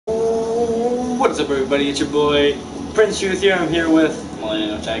What is up, everybody? It's your boy Prince Youth here. I'm here with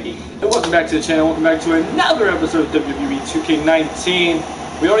Millennial Shaggy. and welcome back to the channel. Welcome back to another episode of WWE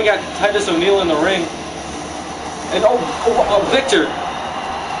 2K19. We already got Titus O'Neil in the ring, and Victor.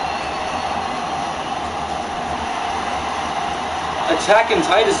 Attacking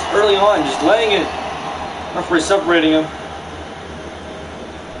Titus early on, just laying it. Referee separating him.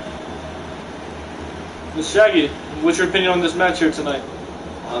 Miss Shaggy, what's your opinion on this match here tonight?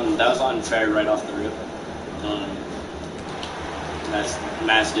 That was unfair right off the rip. That's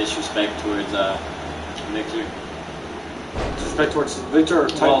mass disrespect towards Victor. Disrespect towards Victor or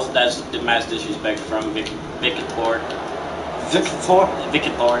Titus? Well, that's the mass disrespect from Victor to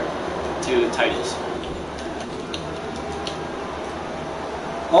Titus.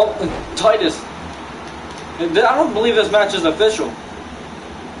 Oh, Titus. I don't believe this match is official.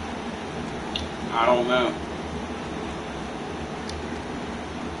 I don't know.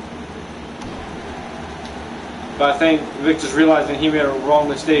 But I think Victor's realizing he made a wrong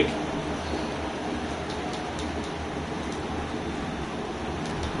mistake.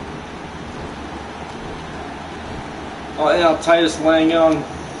 Oh yeah, Titus laying on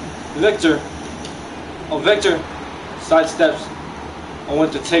Victor. Oh, Victor sidesteps. I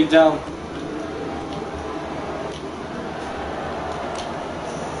went to take down.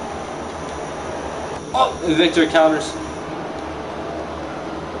 Oh, Victor counters.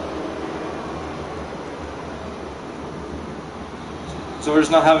 So we're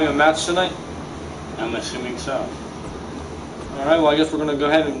just not having a match tonight? I'm assuming so. Alright, well I guess we're going to go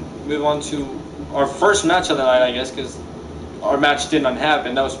ahead and move on to our first match of the night, I guess, because our match did not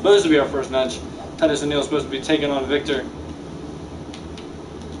happen. That was supposed to be our first match. Titus O'Neil was supposed to be taking on Victor.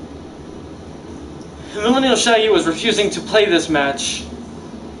 Millennial Shaggy was refusing to play this match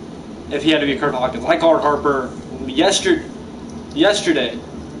if he had to be Kurt Hawkins. I called Harper yesterday.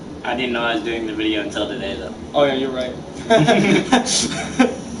 I didn't know I was doing the video until today, though. Oh yeah, you're right.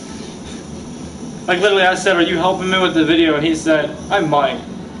 Like literally I said, are you helping me with the video? And he said, I might.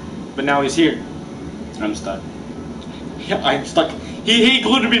 But now he's here. I'm stuck. Yeah, I'm stuck. He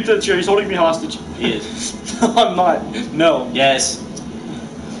glued me to the chair. He's holding me hostage. He is. I'm not. No. Yes.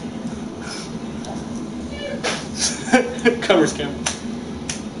 Covers camera.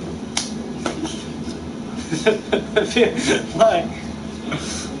 Like,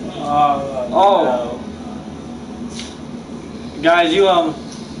 no. Guys,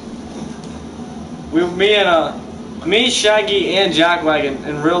 me, Shaggy, and Jackwagon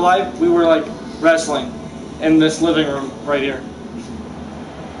in real life, we were like wrestling in this living room right here.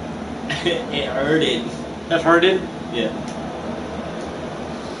 It hurted. That hurted? Yeah.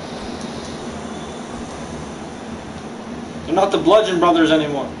 They're not the Bludgeon Brothers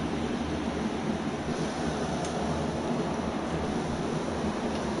anymore.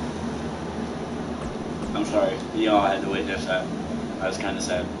 I'm sorry. Y'all had to witness that. I was kind of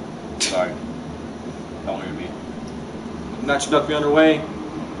sad. Sorry. Don't hurt me. Match about to be underway.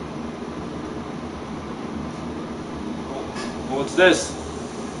 What's this?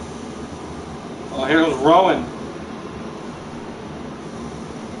 Oh, here goes Rowen.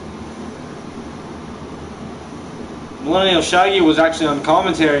 Millennial Shaggy was actually on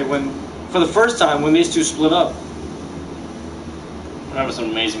commentary for the first time when these two split up. That was an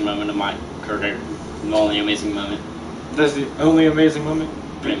amazing moment of my career. The only amazing moment. That's the only amazing moment?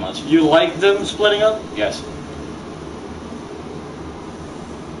 Pretty much. You like them splitting up? Yes.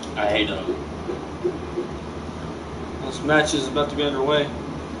 I hate them. This match is about to be underway.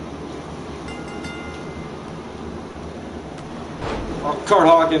 Oh, Kurt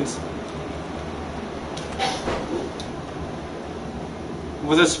Hawkins.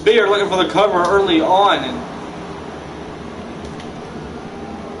 With a spear looking for the cover early on. And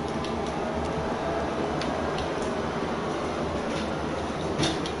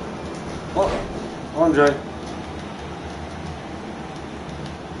Andre.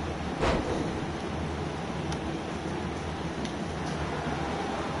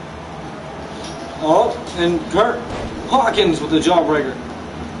 Oh, and Kurt Hawkins with the jawbreaker.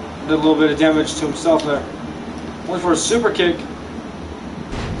 Did a little bit of damage to himself there. Went for a super kick.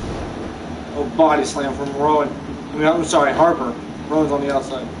 Oh, body slam from Rowen. I'm sorry, Harper. Rowen's on the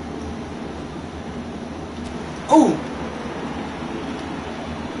outside. Oh!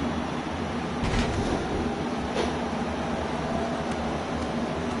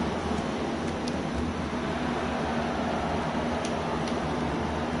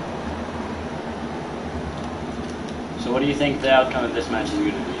 So what do you think the outcome of this match is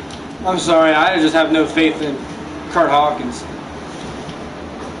going to be? I'm sorry, I just have no faith in Kurt Hawkins.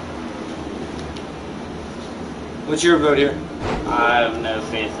 What's your vote here? I have no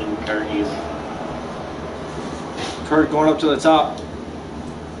faith in Kurt either. Kurt going up to the top.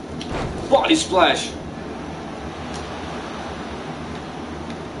 Body splash.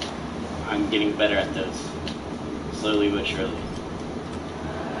 I'm getting better at those. Slowly but surely.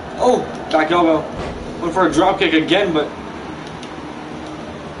 Oh, back elbow. Went for a drop kick again, but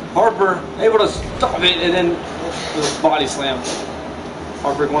Harper able to stop it, and then with a body slam.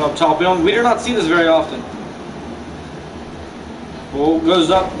 Harper going up top. We do not see this very often. Bull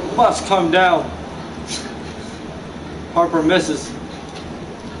goes up, must come down. Harper misses.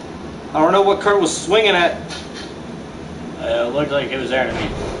 I don't know what Kurt was swinging at. It looked like it was there to me.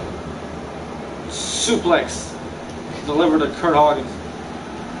 Suplex delivered to Kurt Hawkins.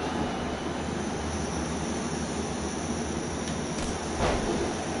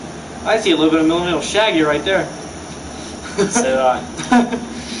 I see a little bit of Millennial Shaggy right there. So do I.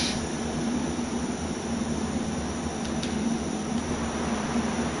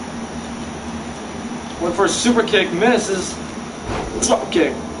 Went for a super kick, misses. Drop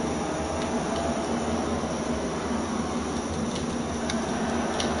kick.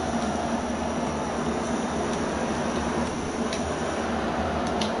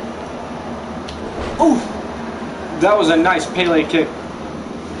 Ooh, that was a nice Pele kick.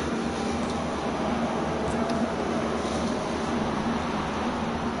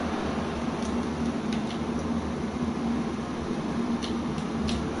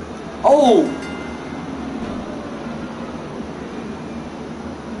 Oh!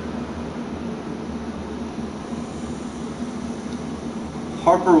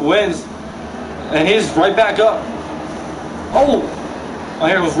 Harper wins, and he's right back up. Oh! Oh,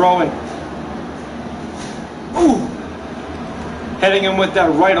 here was Rowen. Ooh! Hitting him with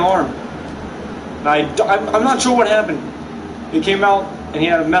that right arm. I'm not sure what happened. He came out and he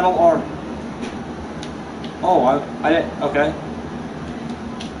had a metal arm. Oh, I didn't. Okay.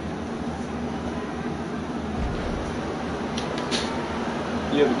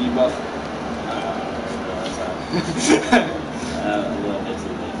 You have a debuff. A little bit too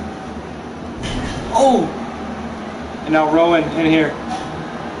late. Oh! And now Rowen in here.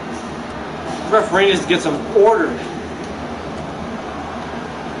 The referee needs to get some order.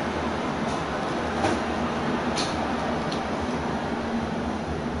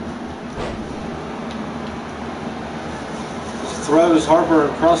 Just throws Harper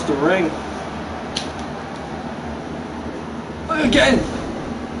across the ring. Again!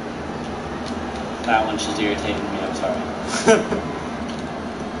 That one's just irritating me, I'm sorry.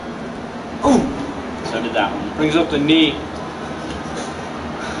 Oh! So did that one. Brings up the knee.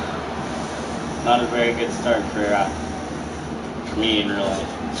 Not a very good start for me in real life.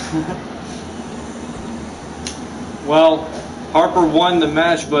 Well, Harper won the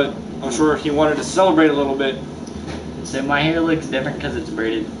match, but I'm sure he wanted to celebrate a little bit. So my hair looks different because it's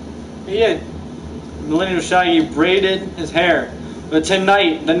braided. Yeah, Millennial Shaggy braided his hair. But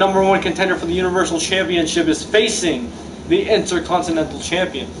tonight, the #1 contender for the Universal Championship is facing the Intercontinental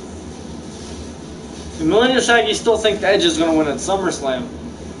Champion. The Millennial Shaggy still think the Edge is going to win at SummerSlam,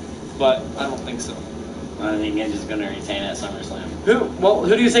 but I don't think so. I think Edge is going to retain at SummerSlam. Who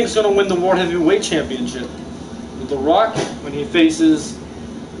do you think is going to win the World Heavyweight Championship? The Rock when he faces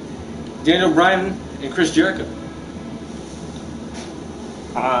Daniel Bryan and Chris Jericho.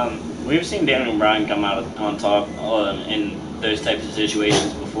 We've seen Daniel Bryan come out on top in those types of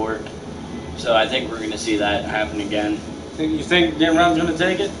situations before, so I think we're going to see that happen again. You think Daniel Bryan's going to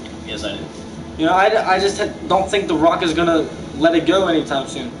take it? Yes, I do. You know, I just don't think The Rock is going to let it go anytime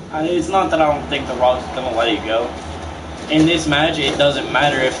soon. It's not that I don't think The Rock's going to let it go. In this match, it doesn't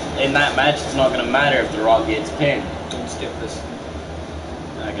matter if, in that match, it's not going to matter if The Rock gets pinned. Don't skip this.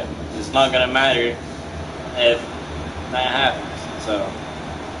 Okay. It's not going to matter if that happens, so.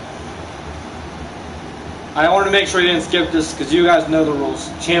 I wanted to make sure you didn't skip this because you guys know the rules.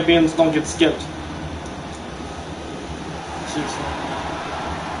 Champions don't get skipped. Seriously.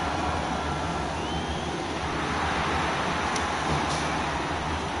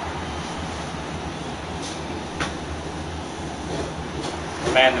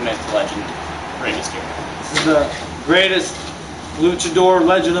 Man, the myth, legend, Rey Mysterio. This is the greatest luchador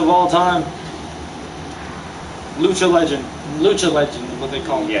legend of all time. Lucha legend. Lucha legend is what they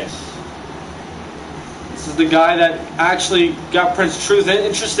call him. Yes. This is the guy that actually got Prince Truth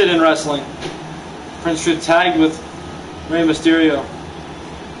interested in wrestling. Prince Truth tagged with Rey Mysterio.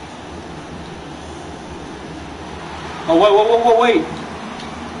 Oh, wait.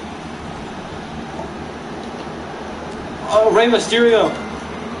 Oh, Rey Mysterio.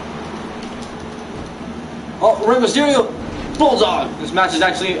 Oh, Rey Mysterio. Bulldog. This match is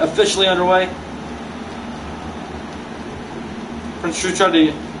actually officially underway. Prince Truth tried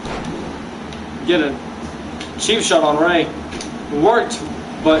to get a cheap shot on Ray. It worked,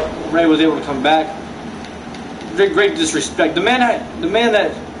 but Ray was able to come back. Great disrespect. The man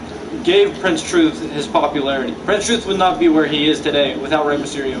that gave Prince Truth his popularity. Prince Truth would not be where he is today without Rey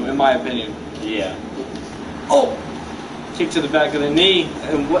Mysterio, in my opinion. Yeah. Oh! Kick to the back of the knee,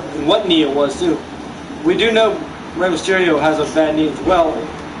 and what knee it was, too. We do know Rey Mysterio has a bad knee as well.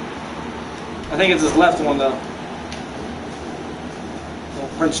 I think it's his left one, though. Oh,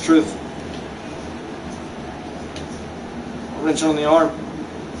 Prince Truth. A wrench on the arm.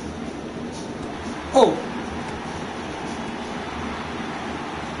 Oh!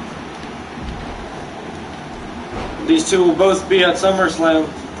 These two will both be at SummerSlam.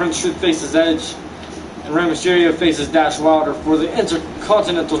 Prince Truth faces Edge, and Rey Mysterio faces Dash Wilder for the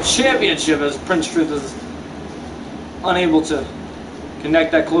Intercontinental Championship, as Prince Truth is unable to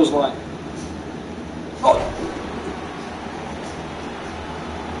connect that clothesline. Oh!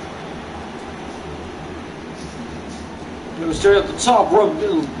 Rey Mysterio at the top rope,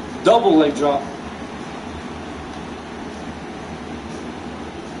 double leg drop.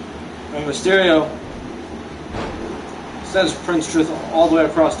 Rey Mysterio sends Prince Truth all the way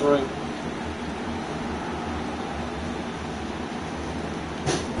across the ring.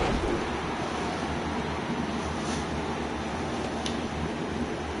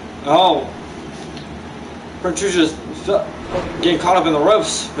 Oh. Prince Truth just getting caught up in the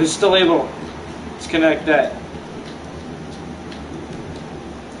ropes, but he's still able to connect that.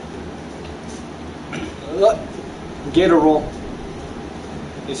 Gator roll.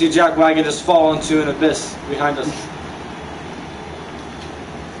 You see Jack Wagon just fall into an abyss behind us.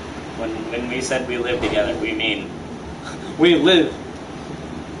 When we said we live together, we mean we live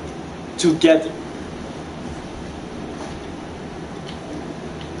together.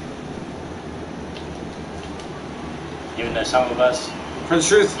 Even though some of us... Prince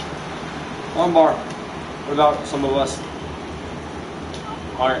Truth, armbar. What about some of us?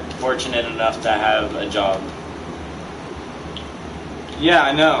 Aren't fortunate enough to have a job. Yeah,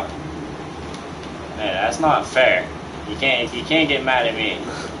 I know. Man, that's not fair. You can't get mad at me.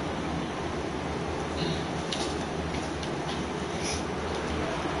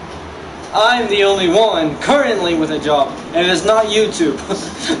 I'm the only one currently with a job, and it's not YouTube.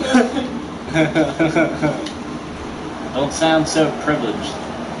 Don't sound so privileged.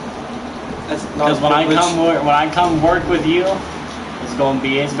 That's not because when I come work with you, it's gonna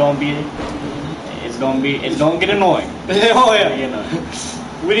get annoying. Oh yeah. You know.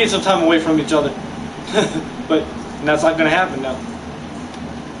 We need some time away from each other, but that's not gonna happen now.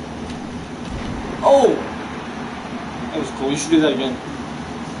 Oh, that was cool. You should do that again.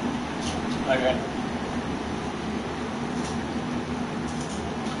 Okay.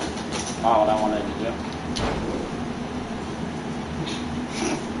 Not what I wanted to do.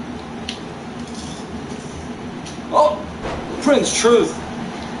 Oh, Prince Truth.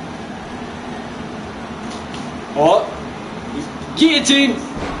 Oh, guillotine.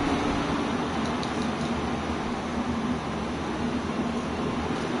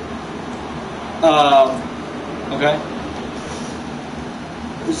 Okay.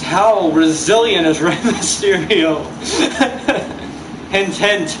 How resilient is Rey Mysterio? Hint,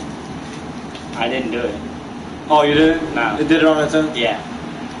 hint. I didn't do it. Oh, you did it? No. It did it on its own? Yeah.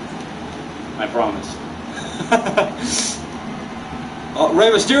 I promise.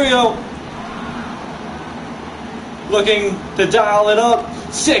 Rey Mysterio looking to dial it up.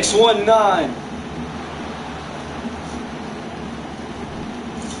 619.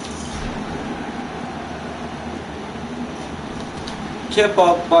 Kip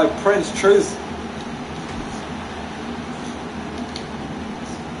up by Prince Truth.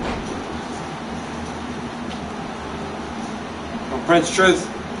 Prince Truth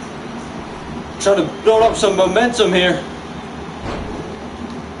trying to build up some momentum here.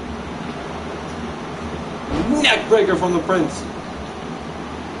 Neck breaker from the Prince.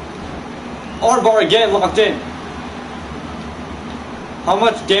 Armbar again locked in. How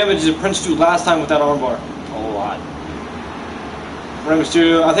much damage did Prince do last time with that armbar? A whole lot. Rey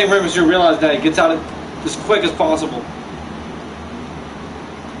Mysterio, I think Rey Mysterio realized that he gets out as quick as possible.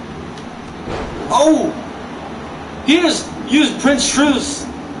 Oh! He just used Prince Truth's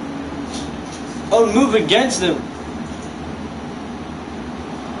own move against him.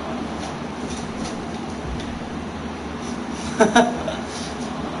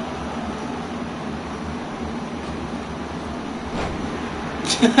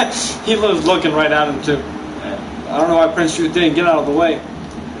 He was looking right at him too. I don't know why Prince Truth didn't get out of the way. I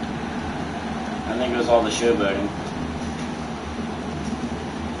think it was all the showboating.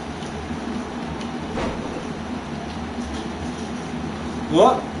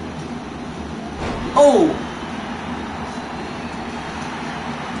 What? Oh!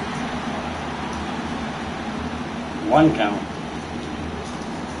 1 count.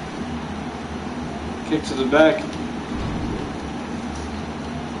 Kick to the back.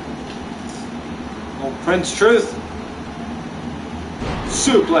 Oh, Prince Truth.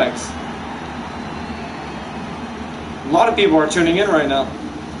 Suplex. A lot of people are tuning in right now.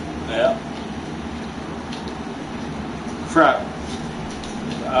 Yeah. Crap.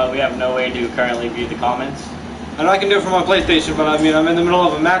 We have no way to currently view the comments. I know I can do it from my PlayStation, but I mean, I'm in the middle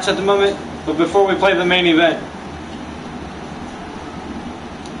of a match at the moment. But before we play the main event,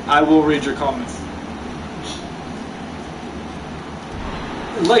 I will read your comments.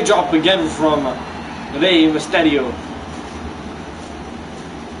 Leg drop again from Rey Mysterio.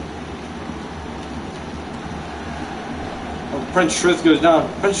 Oh, Prince Truth goes down.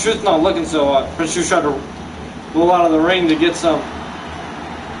 Prince Truth's not looking so hot. Prince Truth tried to roll out of the ring to get some.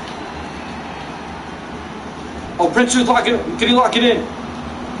 Oh, Prince Truth lock it. Can he lock it in?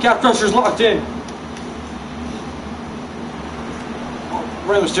 Calf Crusher's locked in. Oh,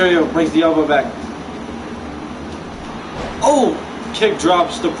 Rey Mysterio brings the elbow back. Oh, kick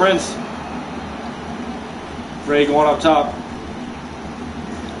drops to Prince. Rey going up top.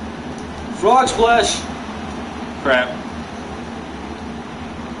 Frog splash. Crap.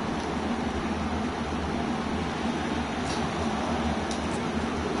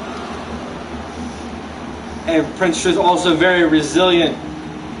 And Prince Truth also very resilient.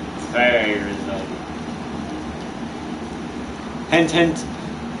 Very resilient. Hint, hint.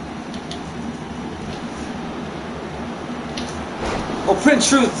 Oh, Prince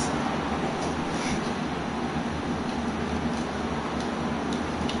Truth.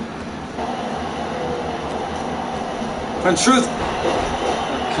 Prince Truth.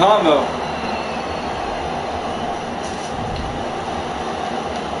 Combo.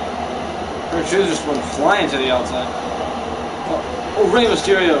 Prince Truth just went flying to the outside. Oh, Rey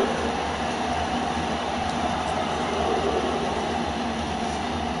Mysterio.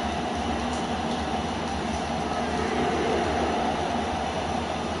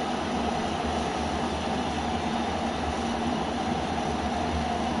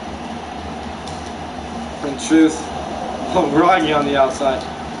 Prince Truth. Oh, groggy on the outside.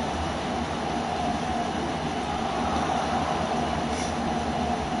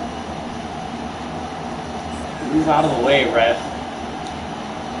 Move out of the way, ref.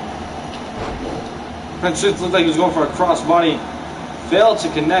 Prince Truth looked like he was going for a crossbody. Failed to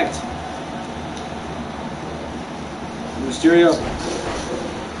connect. Mysterio.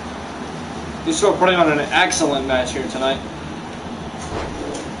 He's still putting on an excellent match here tonight.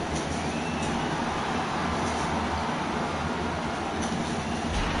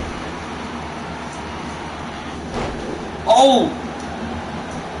 Oh!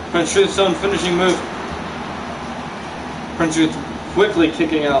 Prince Truth's own finishing move. Prince Truth quickly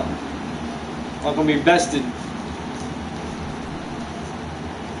kicking out. Not gonna be bested.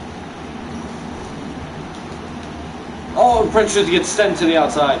 Oh, Prince Truth gets sent to the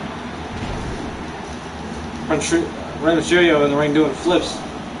outside. Prince Truth, Rey Mysterio in the ring doing flips.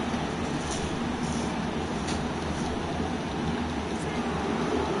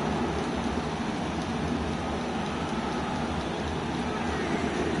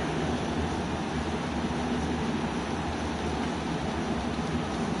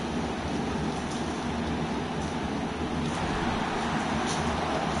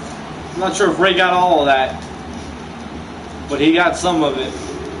 I'm not sure if Rey got all of that, but he got some of it.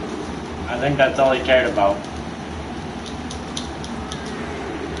 I think that's all he cared about.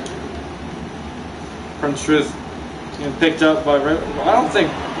 Prince Truth getting picked up by Rey. I don't think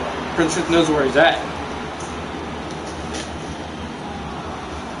Prince Truth knows where he's at.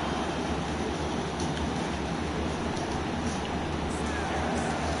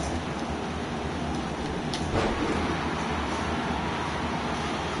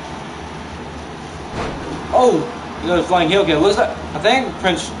 Oh, another flying heel kick. Looks like, I think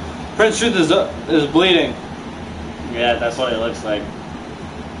Prince Truth is bleeding. Yeah, that's what it looks like.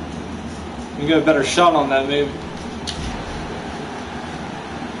 You get a better shot on that, maybe.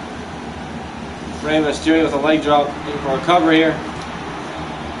 Rey Mysterio with a leg drop, looking for a cover here.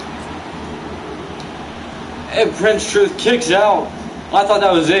 And Prince Truth kicks out. I thought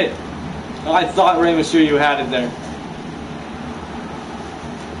that was it. I thought Rey Mysterio had it there.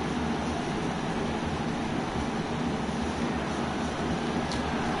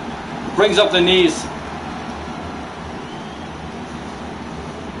 Brings up the knees.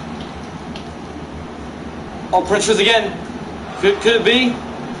 Oh, Prince Truth again. Could it be?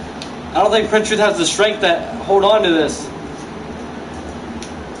 I don't think Prince Truth has the strength to hold on to this.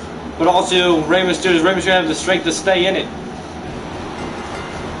 But also, Rey Mysterio has the strength to stay in it.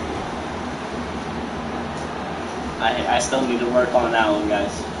 I still need to work on that one,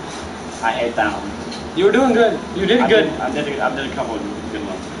 guys. I hate that one. You were doing good. You did good. I did a couple of good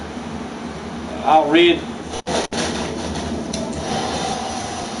ones. I'll read.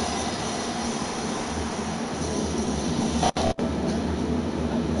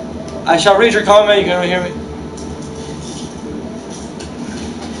 I shall read your comment. You can hear me.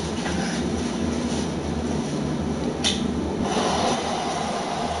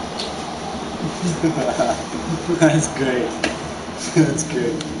 That's great. That's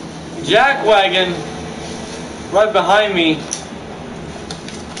great. Jackwagon, right behind me.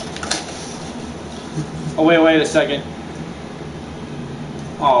 Oh wait a second.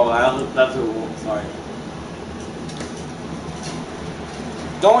 Oh, that's a rule. Sorry.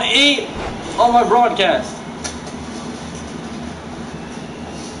 Don't eat on my broadcast.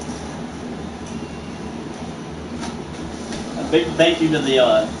 A big thank you to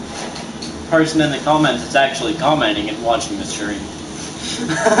the person in the comments that's actually commenting and watching the stream.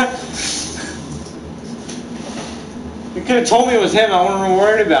 You could have told me it was him. I wouldn't have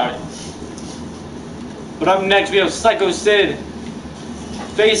worried about it. But up next we have Psycho Sid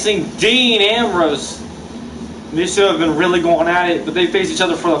facing Dean Ambrose. These two have been really going at it, but they face each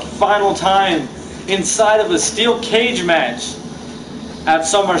other for the final time inside of a steel cage match at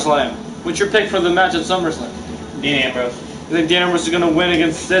SummerSlam. What's your pick for the match at SummerSlam? Dean Ambrose. You think Dean Ambrose is going to win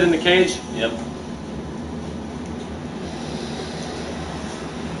against Sid in the cage? Yep.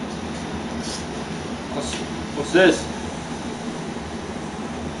 What's this?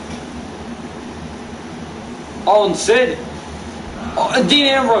 Oh, and Sid. Oh, and Dean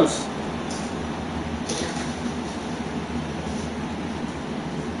Ambrose.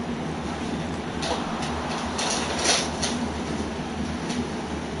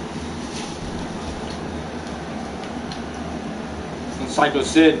 And Psycho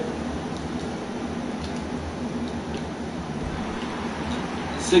Sid.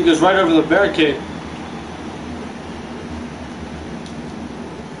 Sid goes right over the barricade.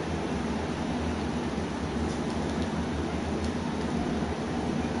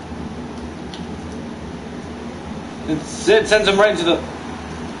 And Sid sends him right into the...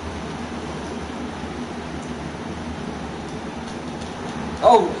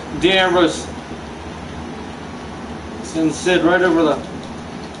 Oh, Dean Ambrose sends Sid right over the...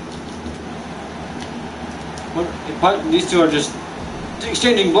 What? These two are just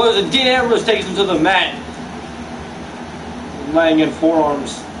exchanging blows, and Dean Ambrose takes him to the mat, laying in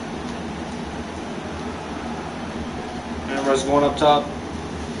forearms. Ambrose going up top.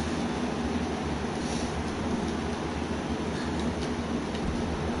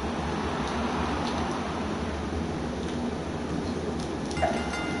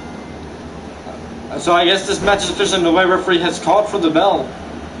 So I guess this match is officially in the way referee has called for the bell.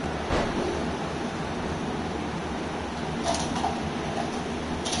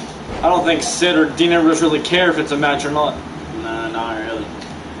 I don't think Sid or Dean Ambrose really care if it's a match or not. Nah, not really.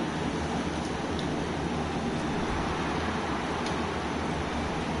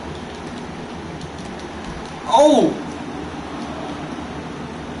 Oh!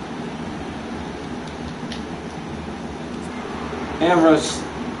 Ambrose,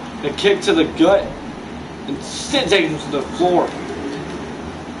 the kick to the gut, and Sid takes him to the floor.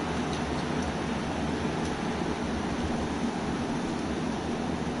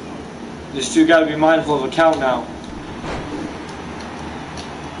 These two got to be mindful of a count now.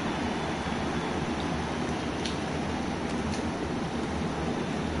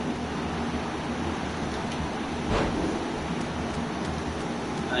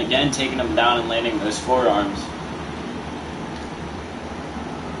 And again, taking him down and landing those forearms.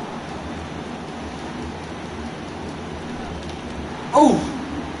 Oh!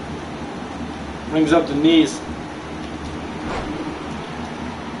 Brings up the knees.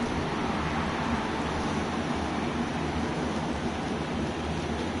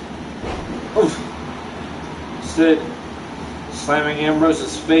 Sid slamming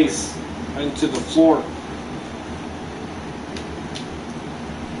Ambrose's face into the floor.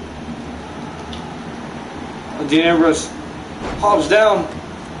 Dean Ambrose hops down,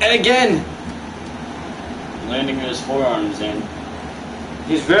 and again, Landing his forearms in.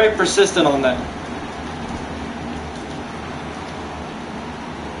 He's very persistent on that.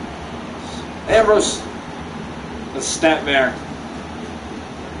 Ambrose, the snapmare.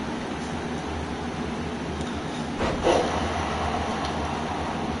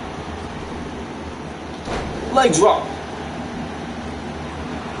 Leg drop.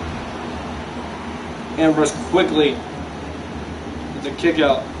 Ambrose quickly with the kick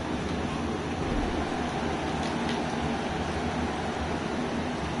out.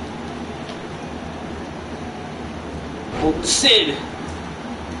 Sid.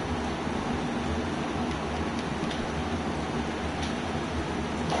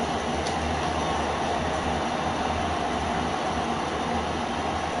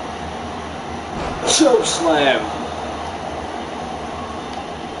 Choke slam.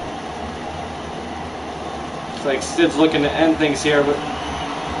 It's like Sid's looking to end things here, but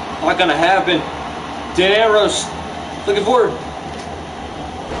not gonna happen. Dan Ambrose looking forward.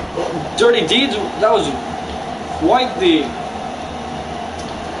 Dirty Deeds, that was quite the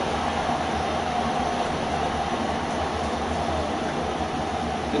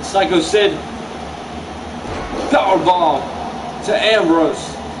and Psycho Sid powerbomb to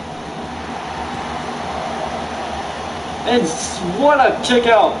Ambrose. And what a kick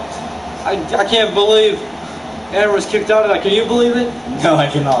out. I can't believe Ambrose kicked out of that. Can you believe it? No, I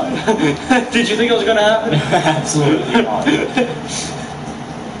cannot. Did you think it was going to happen? Absolutely not.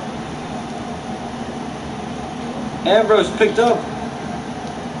 Ambrose picked up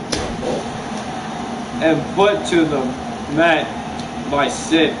and put to the mat by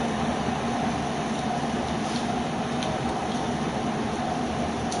Sid.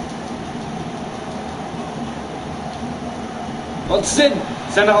 But Sid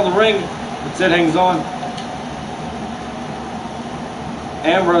sent out of the ring, but Sid hangs on.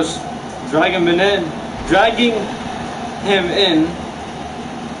 Ambrose dragging him in.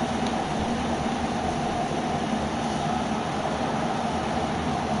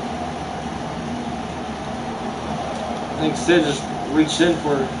 I think Sid just reached in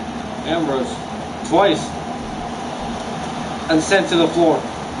for Ambrose twice and sent to the floor.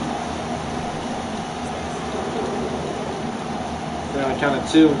 We're on a count of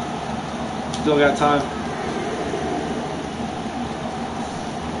 2. Still got time.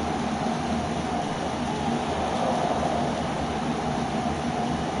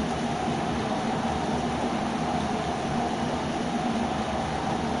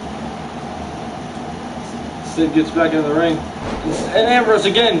 Sid gets back into the ring. And Ambrose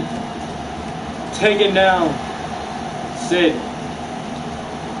again taking down Sid.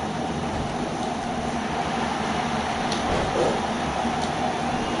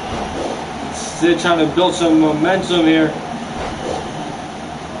 Sid trying to build some momentum here.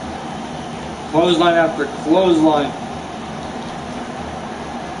 Clothesline after clothesline.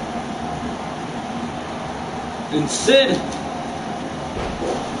 And Sid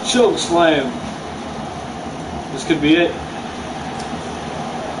choke slam. This could be it.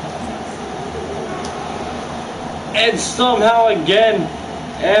 And somehow again,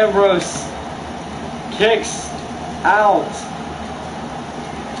 Ambrose kicks out.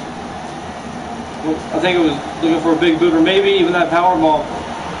 I think it was looking for a big boot or maybe even that powerbomb.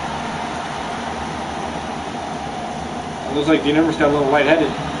 It looks like Dean Ambrose got a little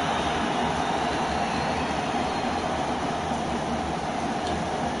lightheaded.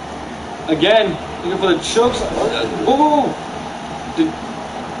 Again, looking for the chokes. Whoa!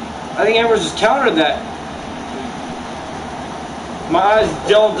 I think Ambrose just countered that. My eyes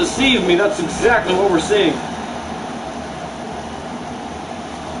don't deceive me. That's exactly what we're seeing.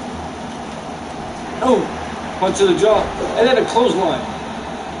 Oh, punch to the jaw, and then a clothesline.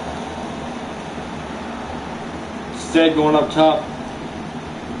 Sid going up top.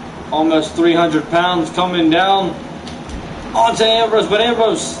 Almost 300 pounds coming down onto Ambrose, but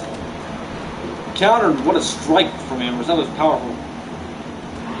Ambrose countered. What a strike from Ambrose. That was powerful.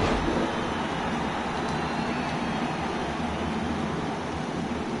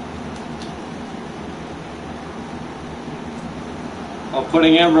 Oh,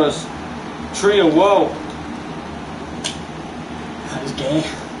 putting Ambrose tree of woe. That was gay.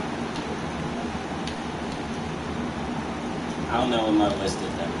 I don't know what my list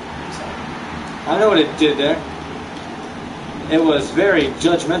did there. I know what it did there. It was very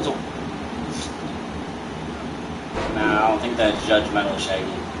judgmental. Nah, I don't think that's judgmental,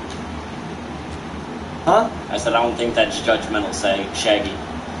 Shaggy. Huh? I said I don't think that's judgmental, Shaggy.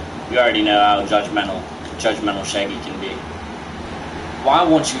 You already know how judgmental Shaggy can be. Why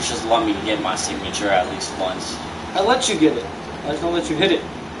won't you just let me get my signature at least once? I let you get it. I just don't let you hit it.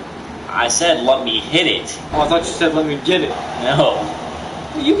 I said let me hit it. Oh, I thought you said let me get it. No.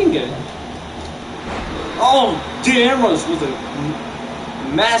 Well, you can get it. Oh, Dean Ambrose with a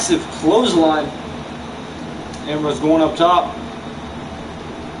massive clothesline. Ambrose going up top.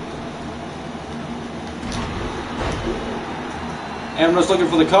 Ambrose looking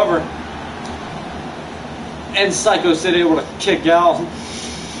for the cover. And Psycho Sid able to kick out.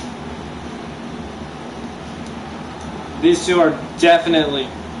 These two are definitely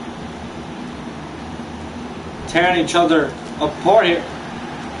tearing each other apart here.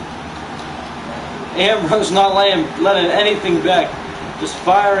 Ambrose not letting anything back. Just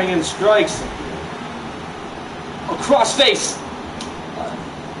firing in strikes. A crossface.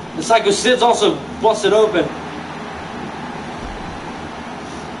 The Psycho Sid's also busted open.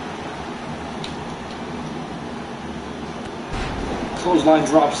 Clothesline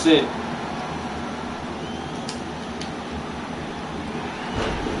drop Sid.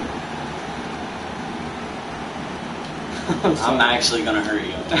 I'm actually gonna hurt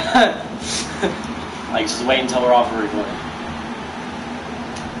you. Like, just wait until we're off the recording.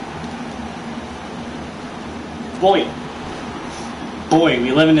 Boy,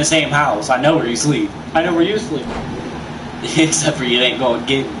 we live in the same house. I know where you sleep. I know where you sleep. Except for you ain't gonna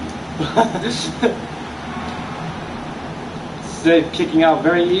get me. Sid kicking out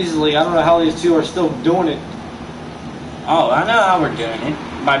very easily. I don't know how these two are still doing it. Oh, I know how we're doing it.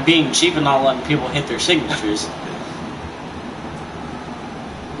 By being cheap and not letting people hit their signatures.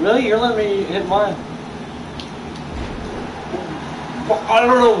 Really? You're letting me hit mine? I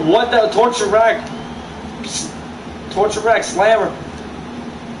don't know what that torture rack slammer.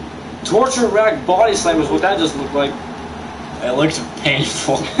 Torture rack body slam is what that just looked like. It looked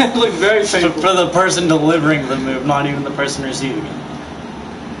painful. It looked very painful. For the person delivering the move, not even the person receiving it.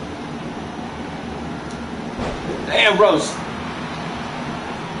 Ambrose.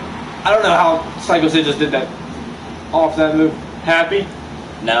 I don't know how Psycho Sid just did that. Off that move. Happy?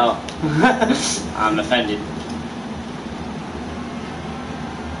 No. I'm offended.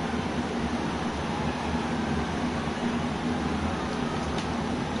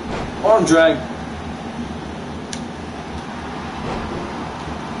 Arm drag.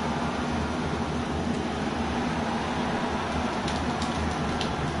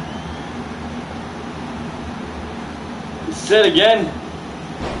 Sid again.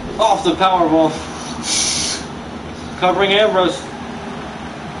 Off the Powerball. Covering Ambrose.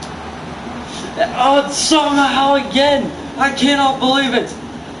 Oh, somehow again. I cannot believe it.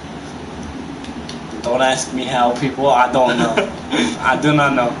 Don't ask me how, people. I don't know. I do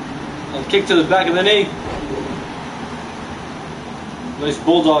not know. A kick to the back of the knee. Nice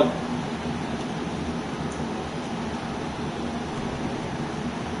bulldog.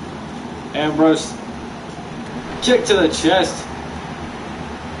 Ambrose. Kick to the chest.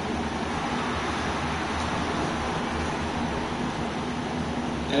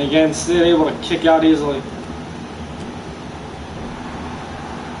 And again, Sid able to kick out easily.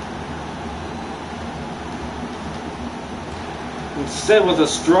 And Sid with a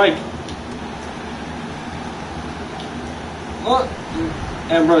strike. Oh,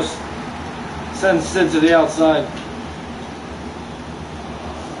 Ambrose sends Sid to the outside.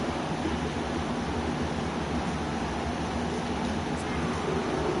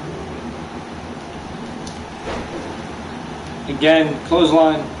 Again,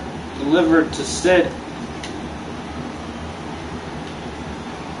 clothesline delivered to Sid.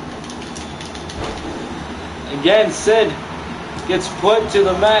 Again, Sid gets put to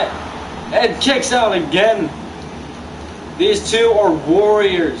the mat and kicks out again. These two are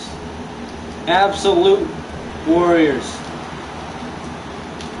warriors. Absolute warriors.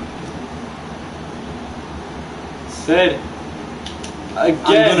 Sid. Again.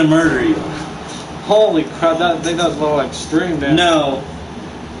 I'm gonna murder you. Holy crap, I think that was a little extreme, man. No.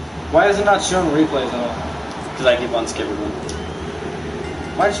 Why is it not showing replays though? Because I keep on skipping them.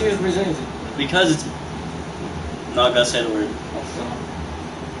 Why did you use Brazilian? Because it's not gonna say the word.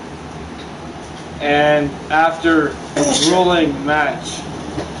 And after a grueling match.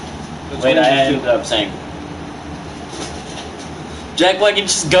 Wait, I ended up saying. Jack, why can't you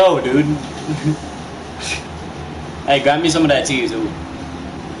just go, dude? Hey, grab me some of that tea, too.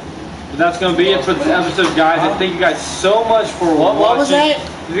 But that's going to be it for this episode, guys. I thank you guys so much for watching. What was that?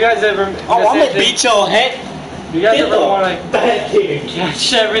 If you guys ever... Oh, I'm going to beat your head. If you guys ever want to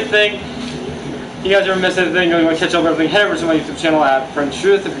catch everything... If you guys ever miss anything or you want to catch up on everything, head over to my YouTube channel at Friend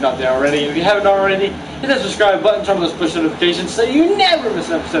Truth if you're not there already. If you haven't already, hit that subscribe button, turn on those push notifications so you never miss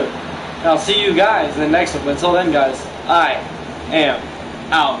an episode. And I'll see you guys in the next one. But until then, guys, I am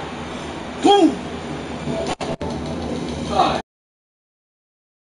out. Boom! 5.